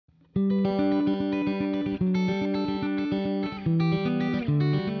What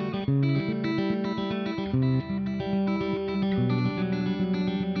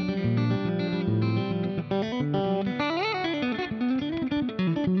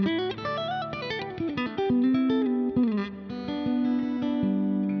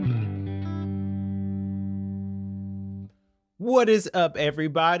is up,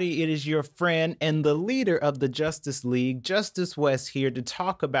 everybody? It is your friend and the leader of the Justice League, Justus West, here to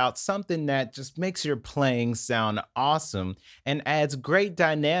talk about something that just makes your playing sound awesome and adds great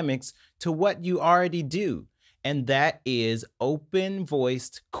dynamics to what you already do. And that is open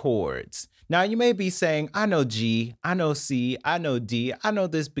voiced chords. Now, you may be saying, I know G, I know C, I know D, I know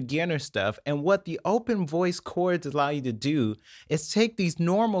this beginner stuff. And what the open voice chords allow you to do is take these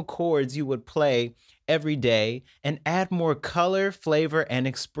normal chords you would play every day and add more color, flavor, and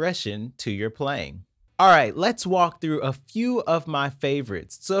expression to your playing. All right, let's walk through a few of my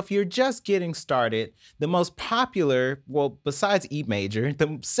favorites. So if you're just getting started, the most popular, well, besides E major,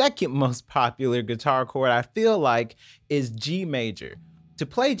 the second most popular guitar chord I feel like is G major. To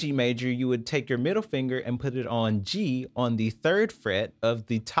play G major, you would take your middle finger and put it on G on the 3rd fret of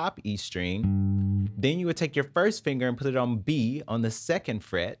the top E string. Then you would take your first finger and put it on B on the 2nd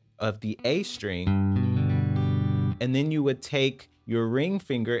fret of the A string. And then you would take your ring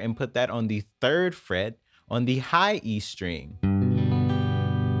finger and put that on the 3rd fret on the high E string.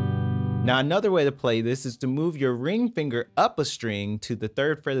 Now, another way to play this is to move your ring finger up a string to the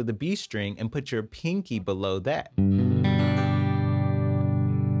 3rd fret of the B string and put your pinky below that.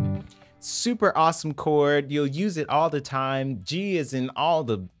 Super awesome chord. You'll use it all the time. G is in all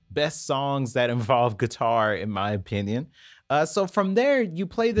the best songs that involve guitar, in my opinion. So from there, you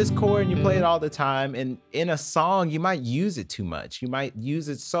play this chord and you play it all the time. And in a song, you might use it too much. You might use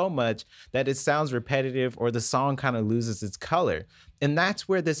it so much that it sounds repetitive or the song kind of loses its color. And that's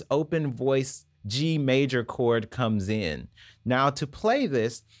where this open voice G major chord comes in. Now, to play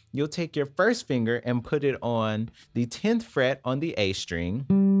this, you'll take your first finger and put it on the 10th fret on the A string.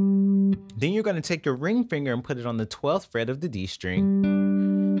 Then you're going to take your ring finger and put it on the 12th fret of the D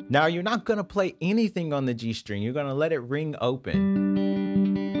string. Now, you're not going to play anything on the G string. You're going to let it ring open.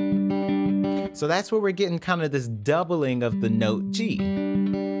 So that's where we're getting kind of this doubling of the note G.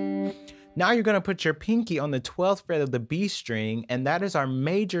 Now you're going to put your pinky on the 12th fret of the B string, and that is our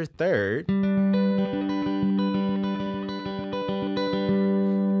major third.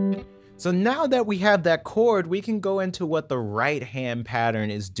 So now that we have that chord, we can go into what the right hand pattern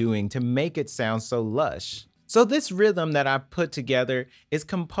is doing to make it sound so lush. So this rhythm that I put together is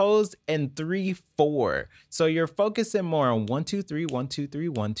composed in 3/4. So you're focusing more on 1 2 3 1 2 3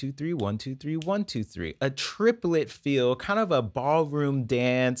 1 2 3 1 2 3 1 2 3. A triplet feel, kind of a ballroom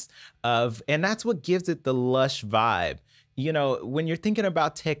dance and that's what gives it the lush vibe. You know, when you're thinking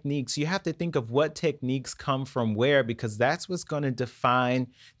about techniques, you have to think of what techniques come from where, because that's what's going to define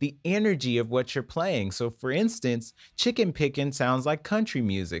the energy of what you're playing. So for instance, chicken picking sounds like country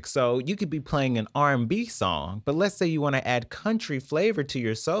music. So you could be playing an R&B song, but let's say you want to add country flavor to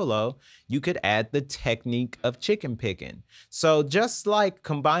your solo, you could add the technique of chicken picking. So just like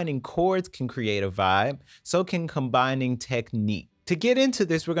combining chords can create a vibe, so can combining technique. To get into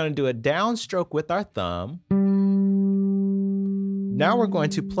this, we're going to do a downstroke with our thumb. Now we're going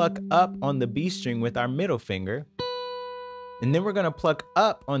to pluck up on the B string with our middle finger. And then we're going to pluck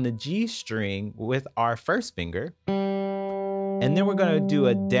up on the G string with our first finger. And then we're going to do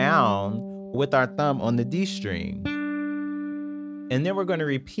a down with our thumb on the D string. And then we're going to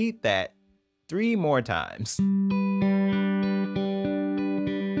repeat that 3 more times.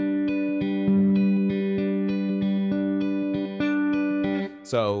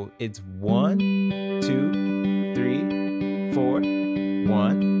 So it's 1 2 3 4.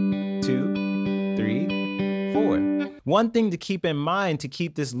 1 2 3 4. One thing to keep in mind to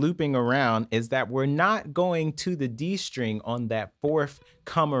keep this looping around is that we're not going to the D string on that 4th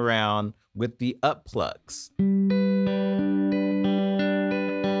come around with the up plucks. And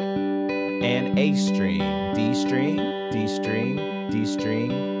A string, D string, D string, D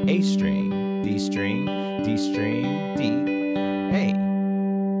string, A string, D string, D string, D, A.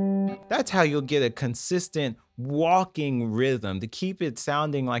 That's how you'll get a consistent walking rhythm to keep it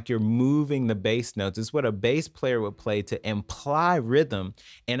sounding like you're moving the bass notes. It's what a bass player would play to imply rhythm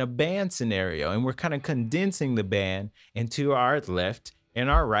in a band scenario. And we're kind of condensing the band into our left and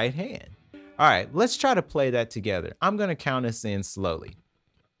our right hand. All right, let's try to play that together. I'm going to count us in slowly.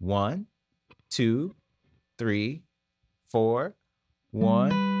 1 2 3 4.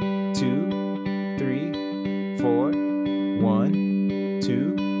 1 2 3 4. 1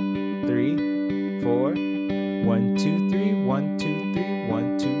 2 3 4. 1 2 3 1 2 3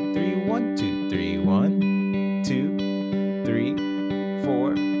 1 2 3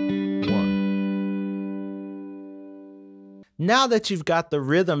 Now that you've got the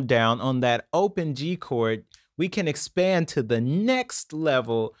rhythm down on that open G chord, we can expand to the next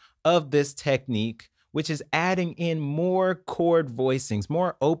level of this technique, which is adding in more chord voicings,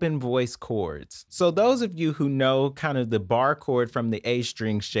 more open voice chords. So those of you who know kind of the bar chord from the A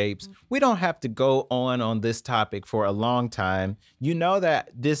string shapes, we don't have to go on this topic for a long time. You know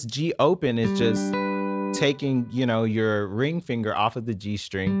that this G open is just taking, your ring finger off of the G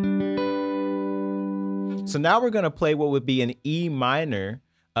string. So now we're going to play what would be an E minor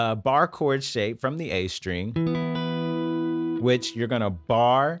bar chord shape from the A string, which you're going to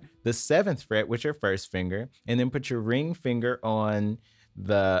bar the 7th fret with your first finger, and then put your ring finger on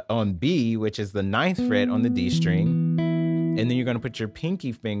B, which is the 9th fret on the D string. And then you're going to put your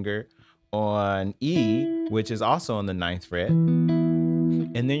pinky finger on E, which is also on the 9th fret.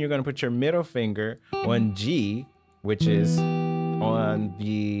 And then you're going to put your middle finger on G, which is on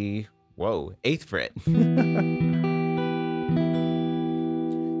the 8th fret.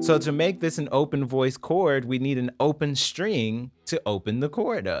 So to make this an open voice chord, we need an open string to open the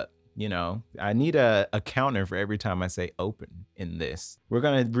chord up. I need a counter for every time I say open in this. We're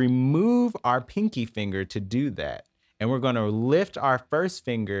going to remove our pinky finger to do that. And we're going to lift our first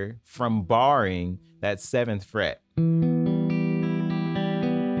finger from barring that 7th fret.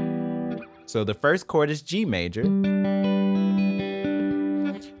 So the first chord is G major.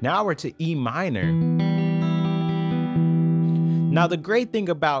 Now we're to E minor. Now the great thing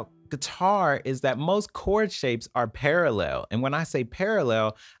about guitar is that most chord shapes are parallel. And when I say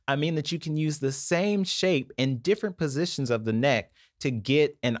parallel, I mean that you can use the same shape in different positions of the neck to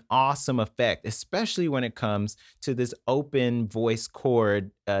get an awesome effect, especially when it comes to this open voice chord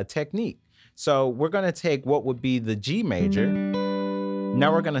technique. So we're going to take what would be the G major.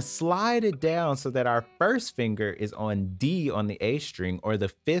 Now we're going to slide it down so that our first finger is on D on the A string, or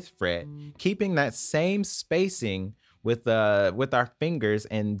the 5th fret, keeping that same spacing with our fingers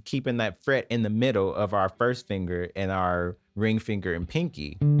and keeping that fret in the middle of our first finger and our ring finger and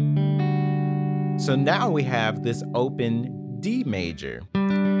pinky. So now we have this open D major,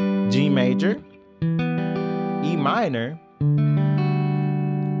 G major, E minor,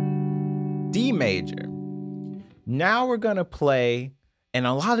 D major. Now we're going to play, and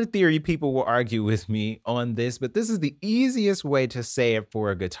a lot of theory people will argue with me on this, but this is the easiest way to say it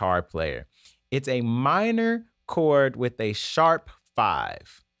for a guitar player. It's a minor chord with a sharp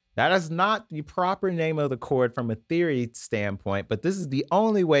 5. That is not the proper name of the chord from a theory standpoint, but this is the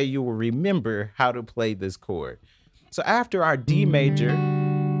only way you will remember how to play this chord. So after our D major,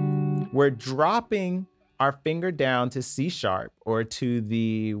 we're dropping our finger down to C sharp, or to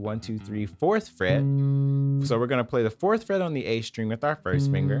the 4th fret. So we're going to play the 4th fret on the A string with our first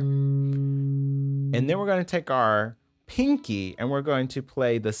finger. And then we're going to take our pinky and we're going to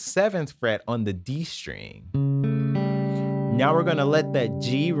play the 7th fret on the D string. Now we're going to let that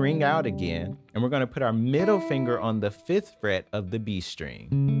G ring out again, and we're going to put our middle finger on the 5th fret of the B string.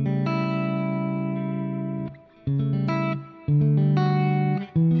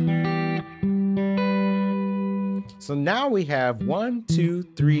 So now we have 1, 2,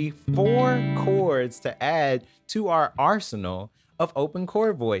 3, 4 chords to add to our arsenal of open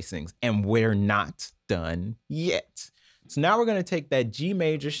chord voicings, and we're not done yet. So now we're going to take that G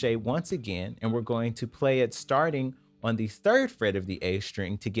major shape once again, and we're going to play it starting on the 3rd fret of the A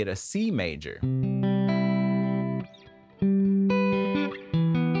string to get a C major.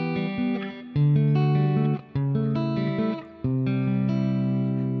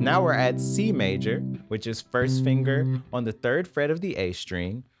 Now we're at C major, which is first finger on the 3rd fret of the A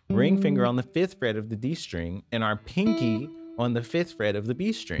string, ring finger on the 5th fret of the D string, and our pinky on the 5th fret of the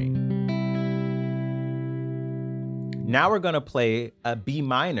B string. Now we're going to play a B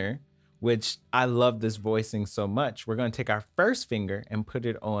minor, which I love this voicing so much. We're going to take our first finger and put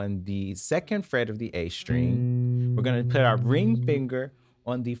it on the 2nd fret of the A string. We're going to put our ring finger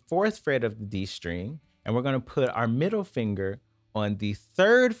on the 4th fret of the D string, and we're going to put our middle finger on the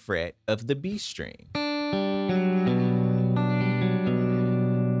 3rd fret of the B string.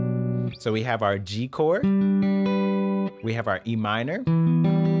 So we have our G chord, we have our E minor,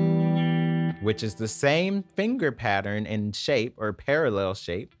 which is the same finger pattern and shape, or parallel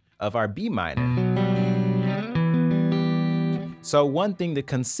shape, of our B minor. So one thing to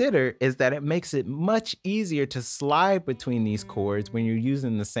consider is that it makes it much easier to slide between these chords when you're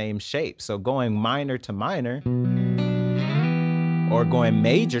using the same shape. So going minor to minor, or going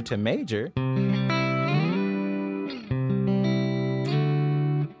major to major,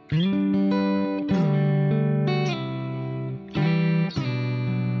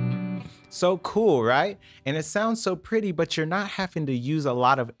 So cool, right? And it sounds so pretty, but you're not having to use a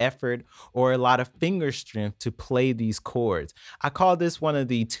lot of effort or a lot of finger strength to play these chords. I call this one of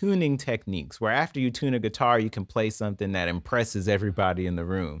the tuning techniques, where after you tune a guitar, you can play something that impresses everybody in the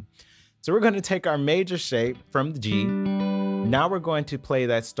room. So we're going to take our major shape from the G. Now we're going to play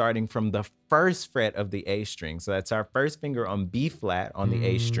that starting from the first fret of the A string. So that's our first finger on B flat on the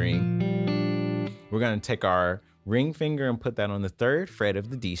A string. We're going to take our ring finger and put that on the third fret of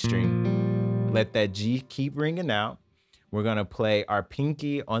the D string. Let that G keep ringing out. We're going to play our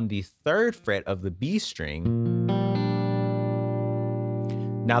pinky on the third fret of the B string.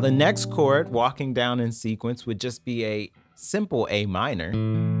 Now the next chord, walking down in sequence, would just be a simple A minor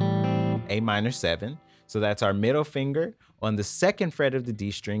 7. So that's our middle finger on the second fret of the D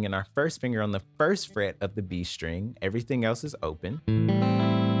string and our first finger on the first fret of the B string. Everything else is open.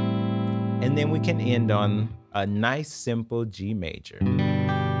 And then we can end on a nice simple G major.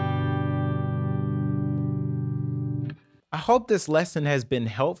 I hope this lesson has been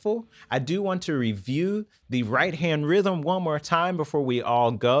helpful. I do want to review the right hand rhythm one more time before we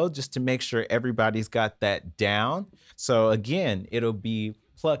all go, just to make sure everybody's got that down. So again, it'll be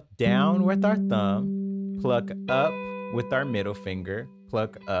pluck down with our thumb, pluck up with our middle finger,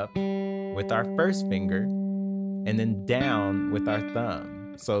 pluck up with our first finger, and then down with our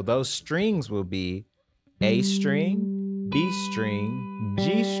thumb. So those strings will be A string, B string,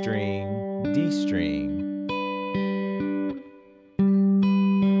 G string, D string.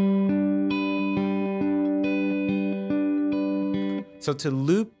 So to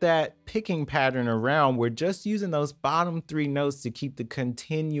loop that picking pattern around, we're just using those bottom 3 notes to keep the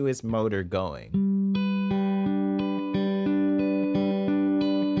continuous motor going.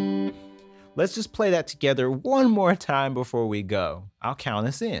 Let's just play that together one more time before we go. I'll count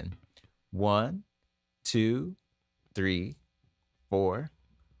us in. 1, 2, 3, 4.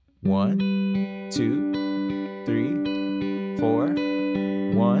 1, 2, 3, 4.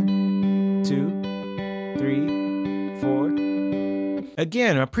 1, 2, 3, 4.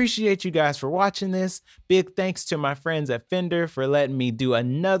 Again, I appreciate you guys for watching this. Big thanks to my friends at Fender for letting me do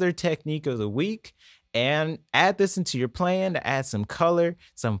another technique of the week. And add this into your plan to add some color,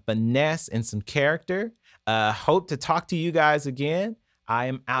 some finesse, and some character. Hope to talk to you guys again. I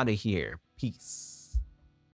am out of here. Peace.